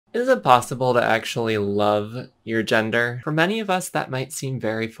Is it possible to actually love your gender? For many of us, that might seem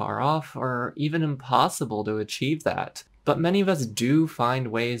very far off or even impossible to achieve that. But many of us do find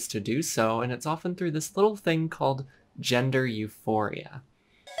ways to do so, and it's often through this little thing called gender euphoria.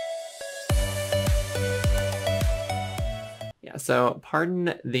 Yeah, so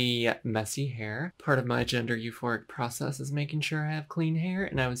pardon the messy hair. Part of my gender euphoric process is making sure I have clean hair,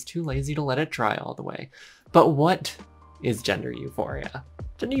 and I was too lazy to let it dry all the way. But what is gender euphoria?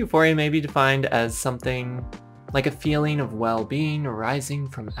 Gender euphoria may be defined as something like a feeling of well-being arising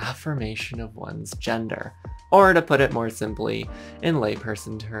from affirmation of one's gender. Or to put it more simply, in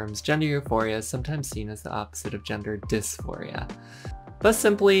layperson terms, gender euphoria is sometimes seen as the opposite of gender dysphoria. But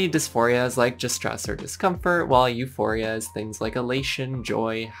simply, dysphoria is like distress or discomfort, while euphoria is things like elation,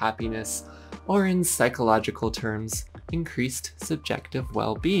 joy, happiness, or in psychological terms, increased subjective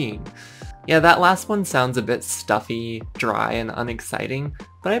well-being. Yeah, that last one sounds a bit stuffy, dry, and unexciting,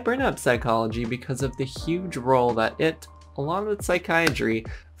 but I bring up psychology because of the huge role that it, along with psychiatry,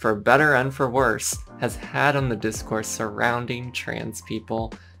 for better and for worse, has had on the discourse surrounding trans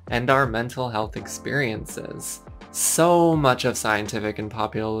people and our mental health experiences. So much of scientific and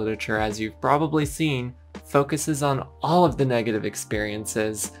popular literature, as you've probably seen, focuses on all of the negative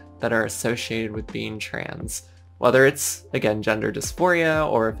experiences that are associated with being trans. Whether it's, again, gender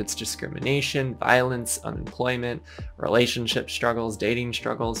dysphoria, or if it's discrimination, violence, unemployment, relationship struggles, dating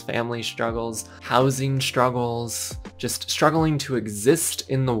struggles, family struggles, housing struggles, just struggling to exist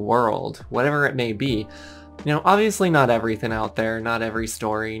in the world, whatever it may be. You know, obviously not everything out there, not every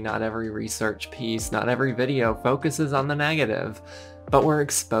story, not every research piece, not every video focuses on the negative, but we're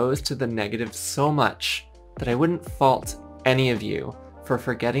exposed to the negative so much that I wouldn't fault any of you for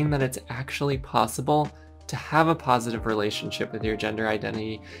forgetting that it's actually possible to have a positive relationship with your gender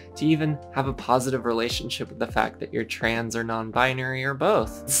identity, to even have a positive relationship with the fact that you're trans or non-binary or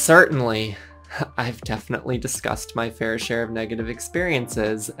both. Certainly, I've definitely discussed my fair share of negative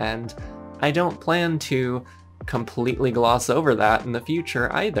experiences, and I don't plan to completely gloss over that in the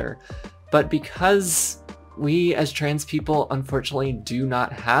future either. But because we as trans people unfortunately do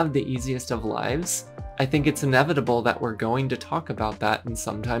not have the easiest of lives, I think it's inevitable that we're going to talk about that and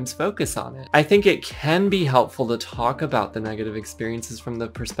sometimes focus on it. I think it can be helpful to talk about the negative experiences from the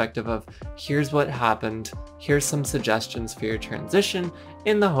perspective of, here's what happened, here's some suggestions for your transition,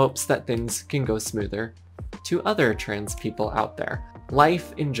 in the hopes that things can go smoother to other trans people out there.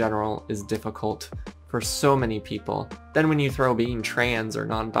 Life in general is difficult for so many people. Then when you throw being trans or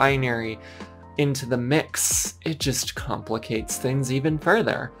non-binary into the mix, it just complicates things even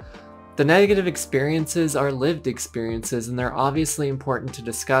further. The negative experiences are lived experiences, and they're obviously important to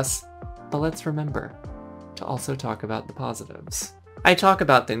discuss, but let's remember to also talk about the positives. I talk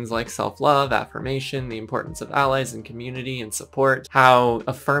about things like self-love, affirmation, the importance of allies and community and support, how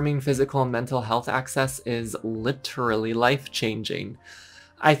affirming physical and mental health access is literally life-changing.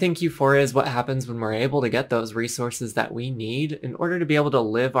 I think euphoria is what happens when we're able to get those resources that we need in order to be able to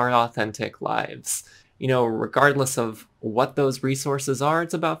live our authentic lives. You know, regardless of what those resources are,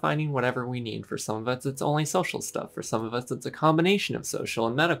 it's about finding whatever we need. For some of us, it's only social stuff. For some of us, it's a combination of social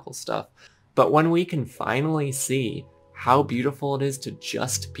and medical stuff. But when we can finally see how beautiful it is to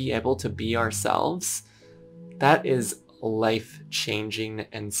just be able to be ourselves, that is life-changing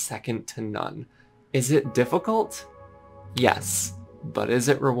and second to none. Is it difficult? Yes. But is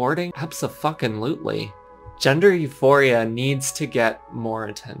it rewarding? Abso-fucking-lutely. Gender euphoria needs to get more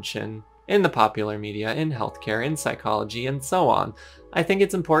attention in the popular media, in healthcare, in psychology, and so on. I think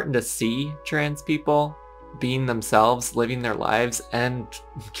it's important to see trans people being themselves, living their lives, and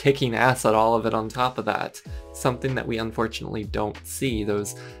kicking ass at all of it on top of that. Something that we unfortunately don't see,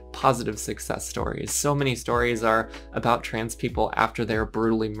 those positive success stories. So many stories are about trans people after they're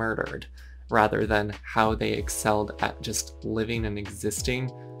brutally murdered, rather than how they excelled at just living and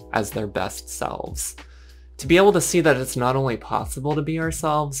existing as their best selves. To be able to see that it's not only possible to be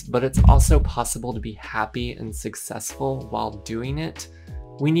ourselves, but it's also possible to be happy and successful while doing it,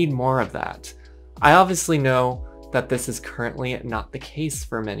 we need more of that. I obviously know that this is currently not the case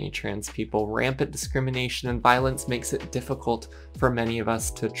for many trans people. Rampant discrimination and violence makes it difficult for many of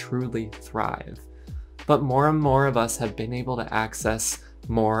us to truly thrive. But more and more of us have been able to access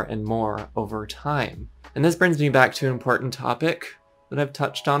more and more over time. And this brings me back to an important topic that I've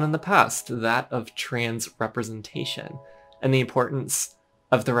touched on in the past, that of trans representation, and the importance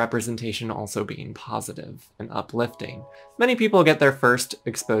of the representation also being positive and uplifting. Many people get their first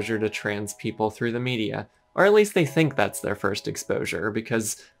exposure to trans people through the media, or at least they think that's their first exposure,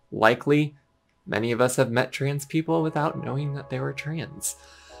 because likely many of us have met trans people without knowing that they were trans.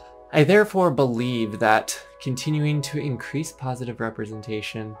 I therefore believe that continuing to increase positive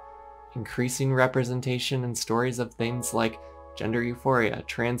representation, increasing representation in stories of things like gender euphoria,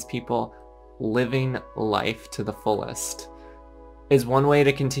 trans people living life to the fullest, is one way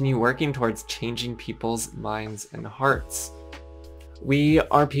to continue working towards changing people's minds and hearts. We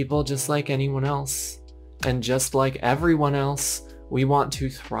are people just like anyone else, and just like everyone else, we want to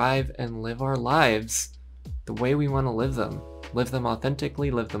thrive and live our lives the way we want to live them authentically,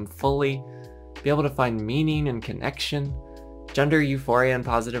 live them fully, be able to find meaning and connection. Gender euphoria and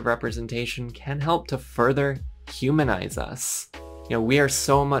positive representation can help to further humanize us. We are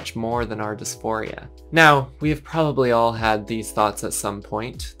so much more than our dysphoria. Now, we have probably all had these thoughts at some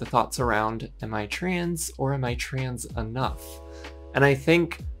point, the thoughts around, am I trans or am I trans enough? And I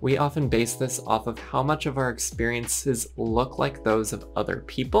think we often base this off of how much of our experiences look like those of other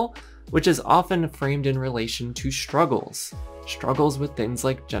people, which is often framed in relation to struggles with things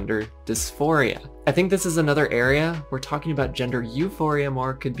like gender dysphoria. I think this is another area where talking about gender euphoria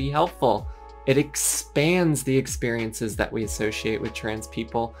more could be helpful. It expands the experiences that we associate with trans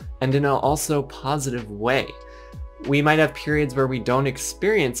people, and in an also positive way. We might have periods where we don't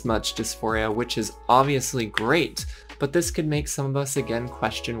experience much dysphoria, which is obviously great, but this could make some of us again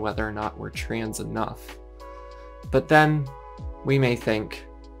question whether or not we're trans enough. But then we may think,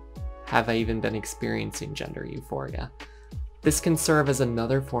 have I even been experiencing gender euphoria? This can serve as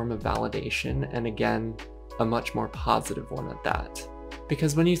another form of validation, and again, a much more positive one at that.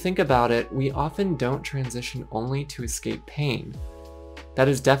 Because when you think about it, we often don't transition only to escape pain. That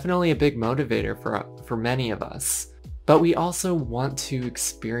is definitely a big motivator for many of us. But we also want to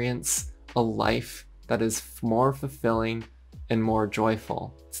experience a life that is more fulfilling and more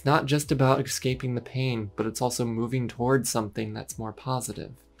joyful. It's not just about escaping the pain, but it's also moving towards something that's more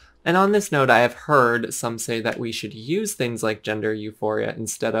positive. And on this note, I have heard some say that we should use things like gender euphoria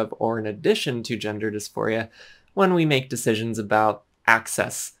instead of or in addition to gender dysphoria when we make decisions about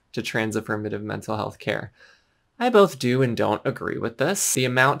access to trans-affirmative mental health care. I both do and don't agree with this. The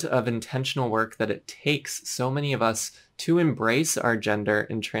amount of intentional work that it takes so many of us to embrace our gender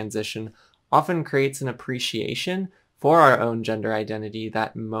and transition often creates an appreciation for our own gender identity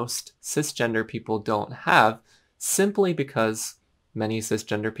that most cisgender people don't have, simply because many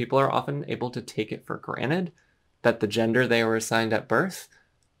cisgender people are often able to take it for granted that the gender they were assigned at birth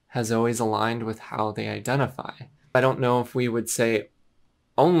has always aligned with how they identify. I don't know if we would say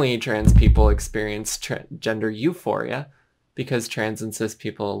only trans people experience gender euphoria, because trans and cis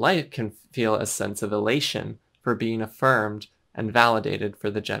people alike can feel a sense of elation for being affirmed and validated for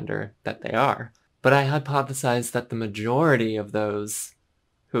the gender that they are. But I hypothesize that the majority of those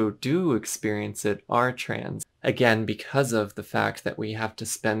who do experience it are trans. Again, because of the fact that we have to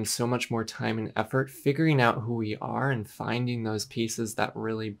spend so much more time and effort figuring out who we are and finding those pieces that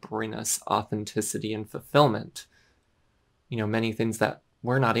really bring us authenticity and fulfillment. Many things that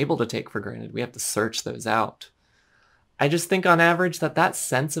we're not able to take for granted. We have to search those out. I just think on average that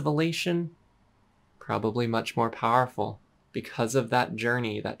sense of elation, probably much more powerful because of that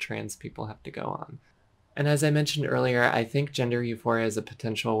journey that trans people have to go on. And as I mentioned earlier, I think gender euphoria is a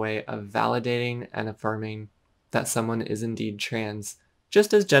potential way of validating and affirming that someone is indeed trans,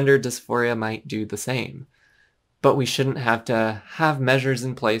 just as gender dysphoria might do the same. But we shouldn't have to have measures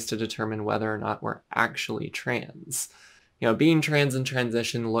in place to determine whether or not we're actually trans. Being trans in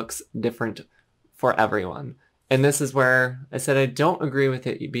transition looks different for everyone. And this is where I said I don't agree with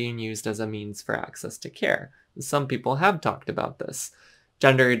it being used as a means for access to care. Some people have talked about this.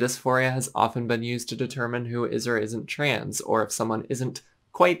 Gender dysphoria has often been used to determine who is or isn't trans, or if someone isn't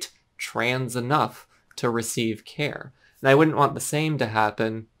quite trans enough to receive care. And I wouldn't want the same to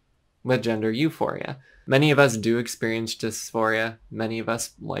happen with gender euphoria. Many of us do experience dysphoria. Many of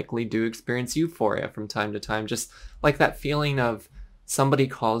us likely do experience euphoria from time to time. Just like that feeling of somebody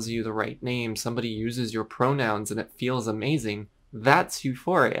calls you the right name, somebody uses your pronouns and it feels amazing. That's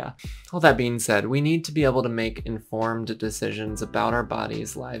euphoria. All that being said, we need to be able to make informed decisions about our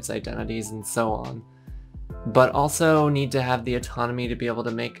bodies, lives, identities, and so on. But also need to have the autonomy to be able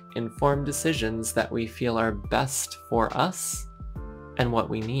to make informed decisions that we feel are best for us and what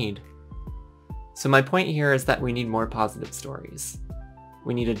we need. So my point here is that we need more positive stories.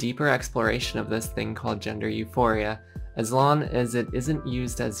 We need a deeper exploration of this thing called gender euphoria, as long as it isn't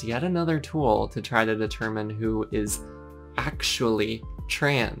used as yet another tool to try to determine who is actually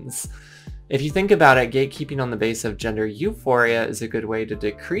trans. If you think about it, gatekeeping on the base of gender euphoria is a good way to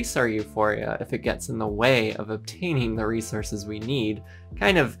decrease our euphoria if it gets in the way of obtaining the resources we need,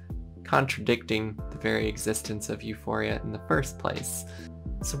 kind of contradicting the very existence of euphoria in the first place.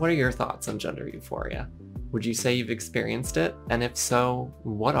 So what are your thoughts on gender euphoria? Would you say you've experienced it? And if so,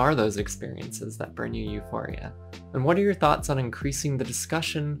 what are those experiences that bring you euphoria? And what are your thoughts on increasing the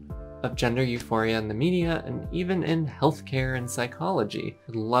discussion of gender euphoria in the media and even in healthcare and psychology?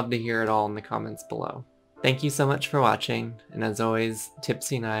 I'd love to hear it all in the comments below. Thank you so much for watching, and as always,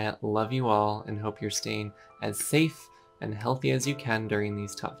 Tipsy and I love you all and hope you're staying as safe and healthy as you can during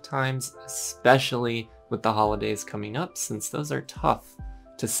these tough times, especially with the holidays coming up, since those are tough,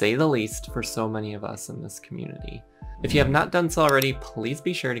 to say the least, for so many of us in this community. If you have not done so already, please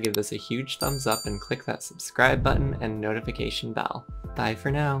be sure to give this a huge thumbs up and click that subscribe button and notification bell. Bye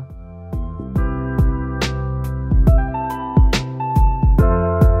for now.